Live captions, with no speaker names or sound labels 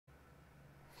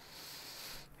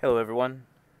Hello, everyone.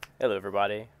 Hello,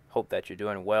 everybody. Hope that you're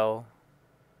doing well.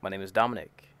 My name is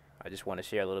Dominic. I just want to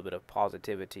share a little bit of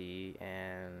positivity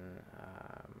and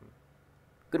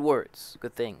good words,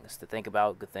 good things to think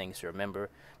about, good things to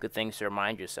remember, good things to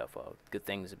remind yourself of, good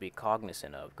things to be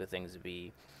cognizant of, good things to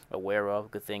be aware of,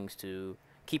 good things to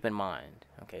keep in mind,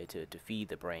 okay, to feed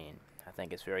the brain. I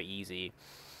think it's very easy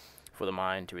for the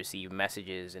mind to receive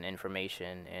messages and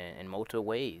information in multiple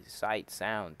ways: sight,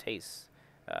 sound, taste,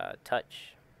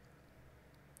 touch.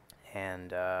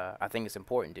 And I think it's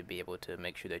important to be able to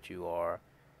make sure that you are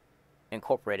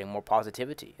incorporating more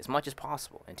positivity as much as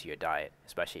possible into your diet,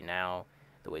 especially now,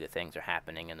 the way that things are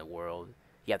happening in the world.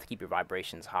 You have to keep your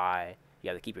vibrations high. You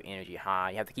have to keep your energy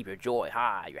high. You have to keep your joy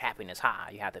high, your happiness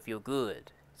high. You have to feel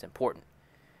good. It's important.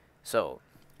 So,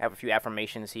 I have a few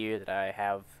affirmations here that I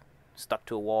have stuck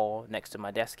to a wall next to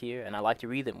my desk here, and I like to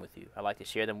read them with you. I like to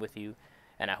share them with you,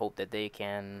 and I hope that they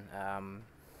can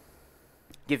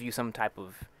give you some type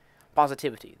of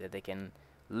positivity, that they can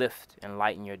lift and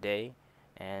lighten your day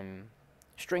and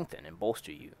strengthen and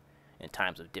bolster you in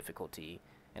times of difficulty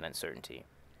and uncertainty.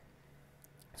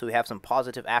 So we have some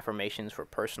positive affirmations for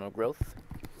personal growth.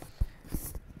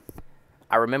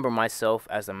 I remember myself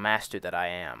as the master that I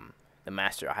am, the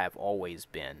master I have always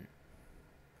been.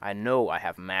 I know I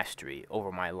have mastery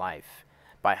over my life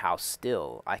by how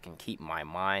still I can keep my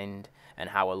mind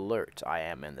and how alert I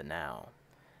am in the now.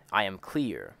 I am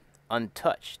clear,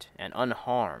 untouched, and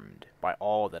unharmed by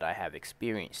all that I have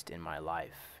experienced in my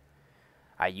life.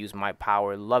 I use my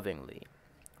power lovingly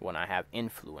when I have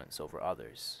influence over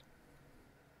others.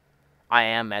 I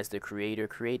am as the Creator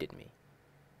created me.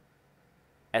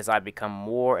 As I become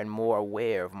more and more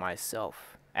aware of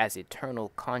myself as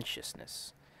eternal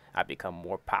consciousness, I become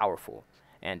more powerful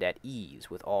and at ease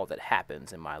with all that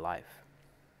happens in my life.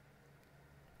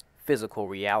 Physical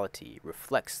reality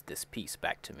reflects this peace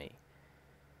back to me.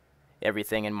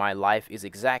 Everything in my life is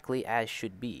exactly as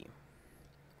should be.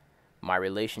 My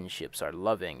relationships are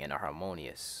loving and are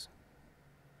harmonious.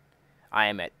 I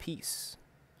am at peace.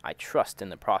 I trust in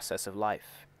the process of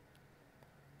life.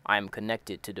 I am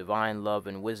connected to divine love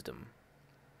and wisdom.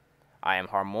 I am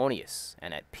harmonious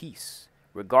and at peace,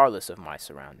 regardless of my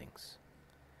surroundings.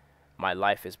 My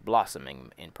life is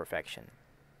blossoming in perfection.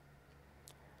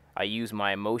 I use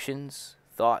my emotions,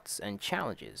 thoughts, and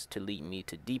challenges to lead me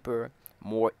to deeper,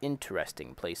 more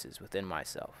interesting places within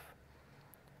myself.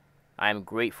 I am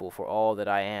grateful for all that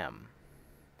I am.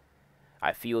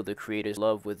 I feel the Creator's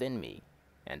love within me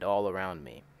and all around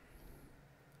me.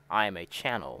 I am a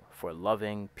channel for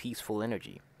loving, peaceful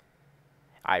energy.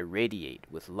 I radiate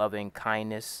with loving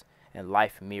kindness, and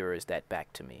life mirrors that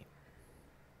back to me.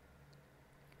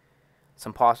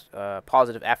 Some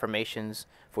positive affirmations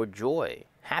for joy,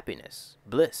 happiness,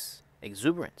 bliss,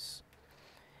 exuberance.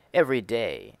 Every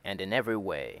day and in every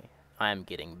way, I am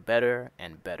getting better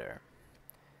and better.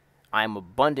 I am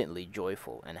abundantly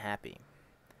joyful and happy.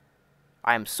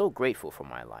 I am so grateful for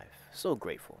my life, so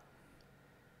grateful.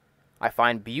 I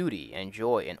find beauty and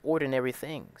joy in ordinary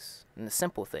things, in the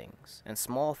simple things, and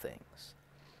small things.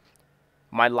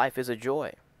 My life is a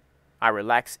joy. I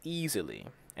relax easily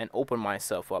and open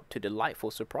myself up to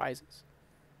delightful surprises.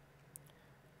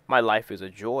 My life is a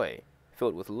joy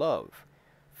filled with love,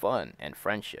 fun, and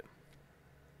friendship.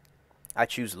 I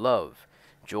choose love,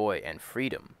 joy, and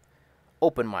freedom.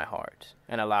 Open my heart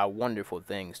and allow wonderful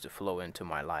things to flow into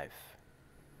my life.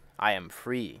 I am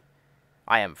free.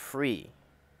 I am free,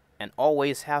 and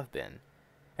always have been,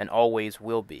 and always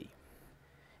will be.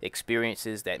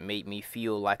 Experiences that made me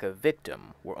feel like a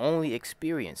victim were only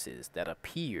experiences that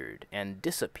appeared and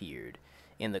disappeared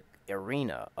in the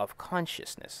arena of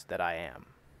consciousness that I am.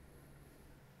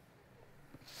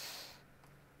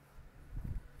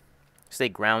 Stay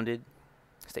grounded,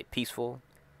 stay peaceful,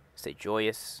 stay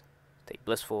joyous, stay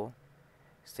blissful,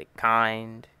 stay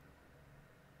kind,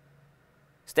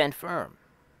 stand firm,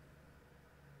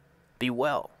 be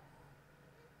well.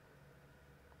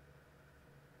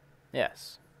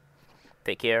 Yes.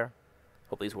 Take care.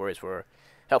 Hope these words were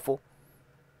helpful.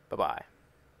 Bye-bye.